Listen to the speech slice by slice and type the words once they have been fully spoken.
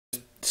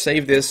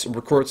save this,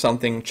 record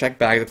something, check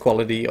back the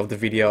quality of the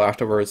video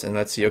afterwards, and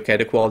let's see, okay,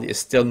 the quality is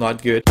still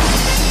not good.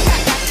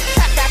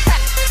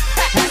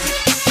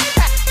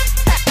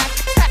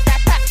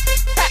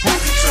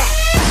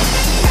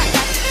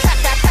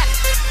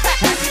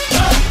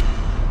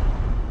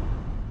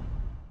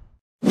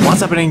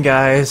 What's happening,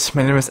 guys?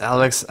 My name is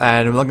Alex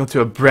and welcome to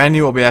a brand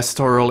new OBS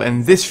tutorial.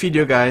 In this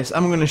video, guys,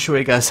 I'm gonna show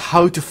you guys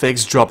how to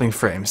fix dropping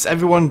frames.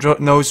 Everyone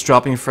knows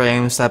dropping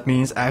frames. That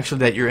means actually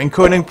that your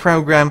encoding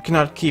program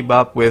cannot keep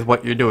up with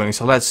what you're doing.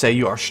 So let's say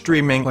you are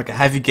streaming like a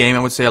heavy game, I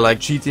would say like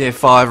GTA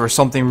 5 or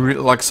something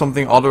like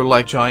something other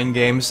like giant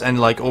games, and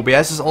like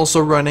OBS is also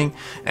running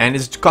and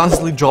it's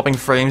constantly dropping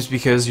frames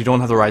because you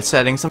don't have the right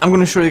settings. I'm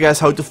gonna show you guys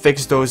how to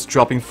fix those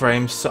dropping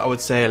frames. So I would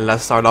say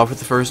let's start off with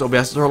the first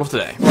OBS tutorial of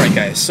today. Alright,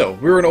 guys, so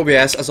we're in OBS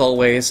as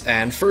always,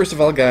 and first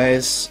of all,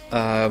 guys,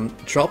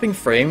 dropping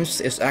frames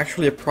is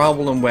actually a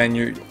problem when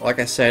you, like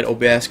I said,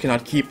 OBS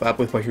cannot keep up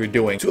with what you're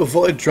doing. To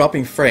avoid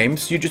dropping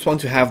frames, you just want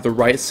to have the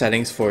right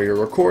settings for your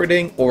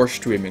recording or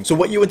streaming. So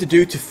what you want to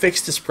do to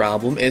fix this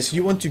problem is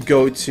you want to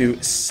go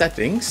to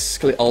settings,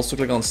 also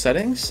click on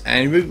settings,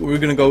 and we're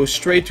gonna go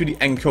straight to the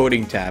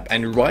encoding tab.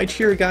 And right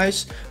here,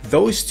 guys,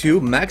 those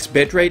two, max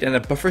bitrate and a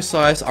buffer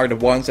size, are the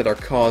ones that are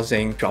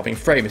causing dropping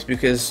frames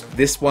because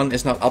this one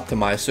is not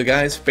optimized. So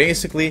guys,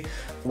 basically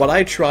what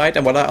I tried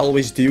and what I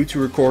always do to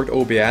record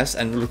OBS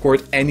and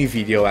record any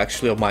video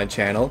actually of my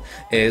channel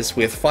is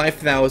with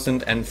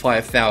 5000 and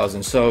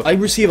 5000. So I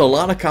receive a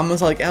lot of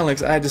comments like,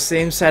 Alex, I had the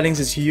same settings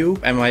as you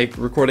and my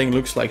recording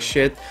looks like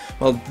shit.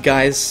 Well,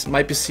 guys,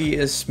 my PC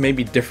is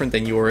maybe different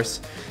than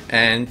yours,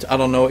 and I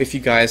don't know if you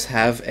guys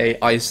have a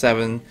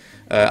i7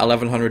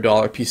 $1,100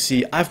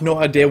 PC. I have no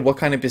idea what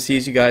kind of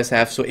PCs you guys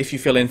have, so if you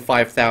fill in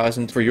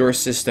 5000 for your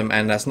system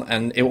and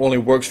it only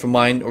works for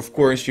mine, of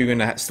course you're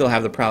gonna still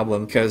have the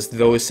problem because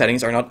those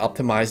settings are not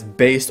optimized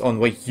based on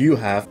what you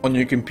have on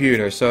your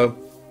computer. So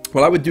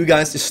what I would do,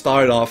 guys, is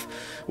start off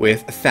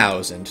with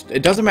 1000.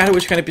 It doesn't matter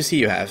which kind of PC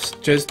you have,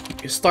 just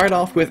start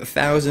off with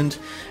 1000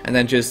 and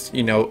then just,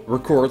 you know,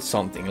 record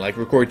something, like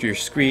record your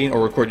screen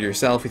or record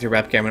yourself with your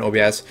webcam and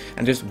OBS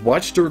and just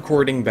watch the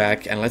recording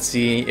back, and let's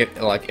see if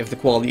the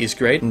quality is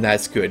great, and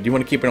that's good. You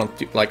want to keep it on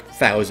like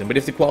 1000, but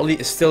if the quality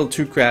is still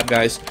too crap,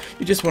 guys,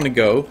 you just want to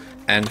go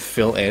and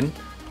fill in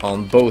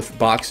on both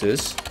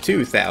boxes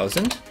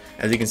 2000.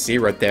 As you can see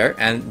right there,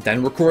 and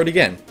then record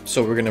again.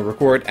 So we're gonna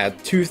record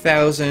at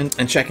 2000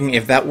 and checking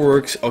if that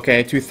works.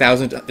 Okay,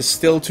 2000 is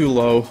still too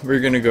low. We're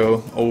gonna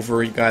go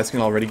over, you guys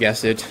can already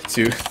guess it,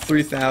 to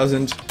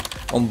 3000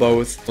 on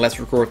both. Let's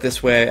record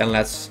this way and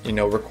let's, you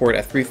know, record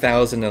at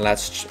 3000 and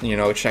let's, you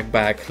know, check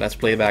back, let's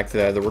play back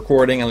the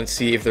recording and let's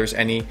see if there's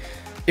any,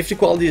 if the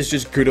quality is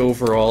just good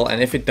overall.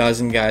 And if it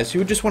doesn't, guys,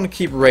 you just want to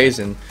keep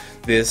raising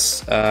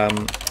this,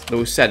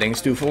 those settings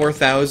to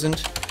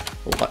 4000.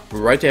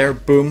 Right there,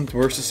 boom,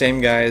 works the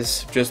same,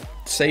 guys. Just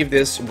save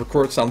this,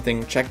 record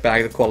something, check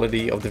back the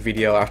quality of the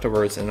video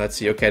afterwards, and let's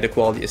see, okay, the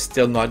quality is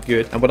still not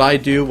good. And what I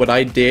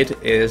did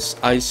is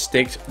I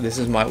sticked, this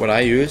is what I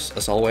use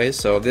as always,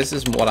 so this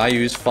is what I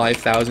use,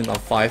 5000 on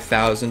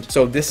 5000.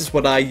 So this is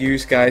what I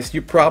use, guys.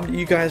 You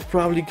guys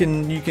are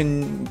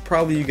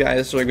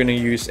gonna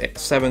use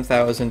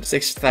 7000,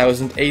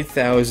 6000,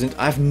 8000.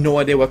 I have no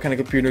idea what kind of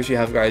computers you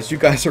have, guys. You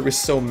guys are with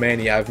so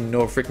many, I have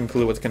no freaking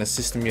clue what kind of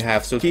system you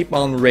have. So keep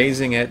on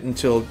raising it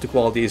until the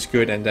quality is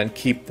good and then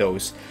keep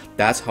those.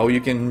 That's how you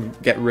can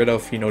get rid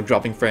of, you know,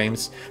 dropping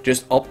frames.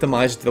 Just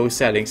optimize those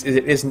settings.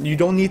 You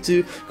don't need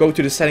to go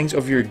to the settings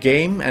of your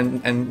game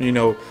and you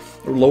know,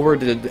 lower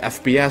the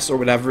FPS or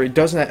whatever. It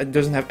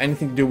doesn't have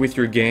anything to do with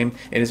your game.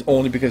 It is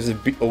only because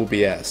of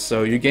OBS.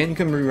 So your game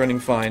can be running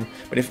fine,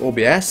 but if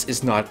OBS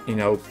is not, you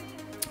know,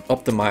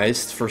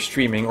 optimized for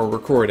streaming or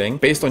recording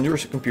based on your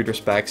computer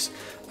specs,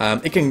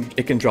 it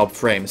can drop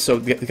frames. So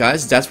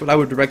guys, that's what I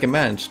would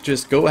recommend.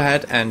 Just go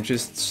ahead and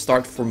just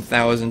start from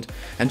 1000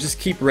 and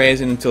just keep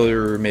raising until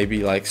you're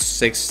maybe like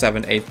 6,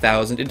 7,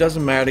 8000. It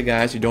doesn't matter,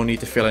 guys. You don't need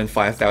to fill in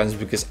 5000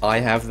 because I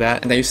have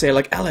that. And then you say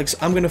like, Alex,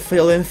 I'm gonna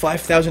fill in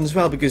 5000 as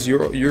well because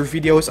your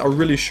videos are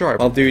really sharp.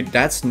 Well, dude,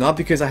 that's not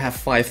because I have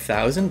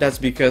 5000. That's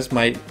because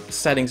my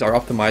settings are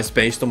optimized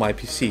based on my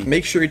PC.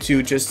 Make sure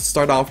to just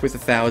start off with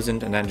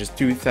 1000 and then just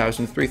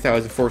 2000,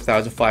 3000,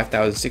 4000,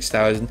 5000,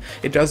 6000.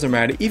 It doesn't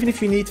matter. Even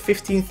if you need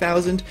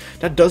 15,000,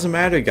 that doesn't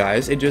matter,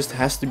 guys. It just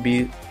has to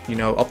be, you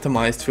know,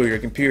 optimized for your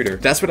computer.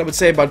 That's what I would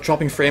say about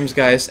dropping frames,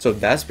 guys. So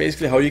that's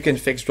basically how you can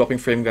fix dropping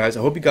frame, guys. I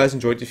hope you guys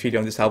enjoyed this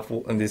video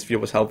and this video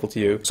was helpful to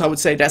you. So I would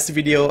say that's the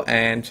video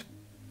and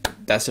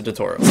that's the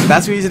tutorial. So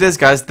that's how easy it is,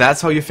 guys.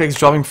 That's how you fix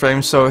dropping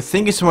frames. So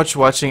thank you so much for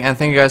watching, and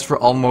thank you guys for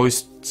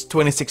almost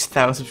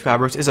 26,000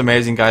 subscribers. It's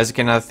amazing, guys. I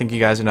cannot thank you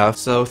guys enough.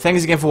 So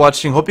thanks again for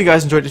watching. Hope you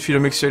guys enjoyed this video.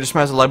 Make sure to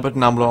smash the like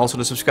button down below, also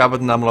the subscribe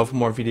button down below for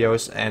more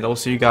videos, and I'll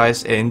see you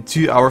guys in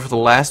 2 hours for the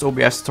last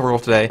OBS tutorial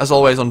of today, as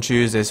always on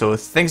Tuesday. So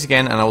thanks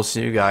again, and I will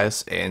see you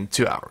guys in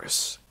 2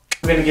 hours.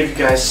 I'm gonna give you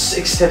guys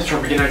 6 tips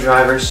for beginner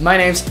drivers. My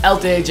name's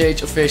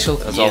LTHH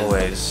Official. As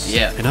always.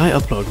 Yeah. And I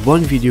upload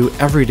one video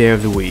every day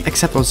of the week,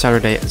 except on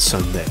Saturday and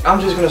Sunday. I'm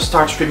just gonna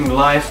start streaming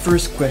live.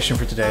 First question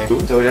for today.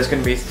 So that's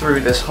gonna be through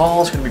this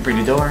hall. It's gonna be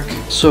pretty dark.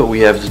 So we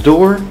have the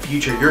door.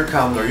 Future your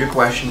comment or your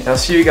question. I'll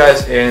see you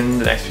guys in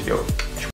the next video.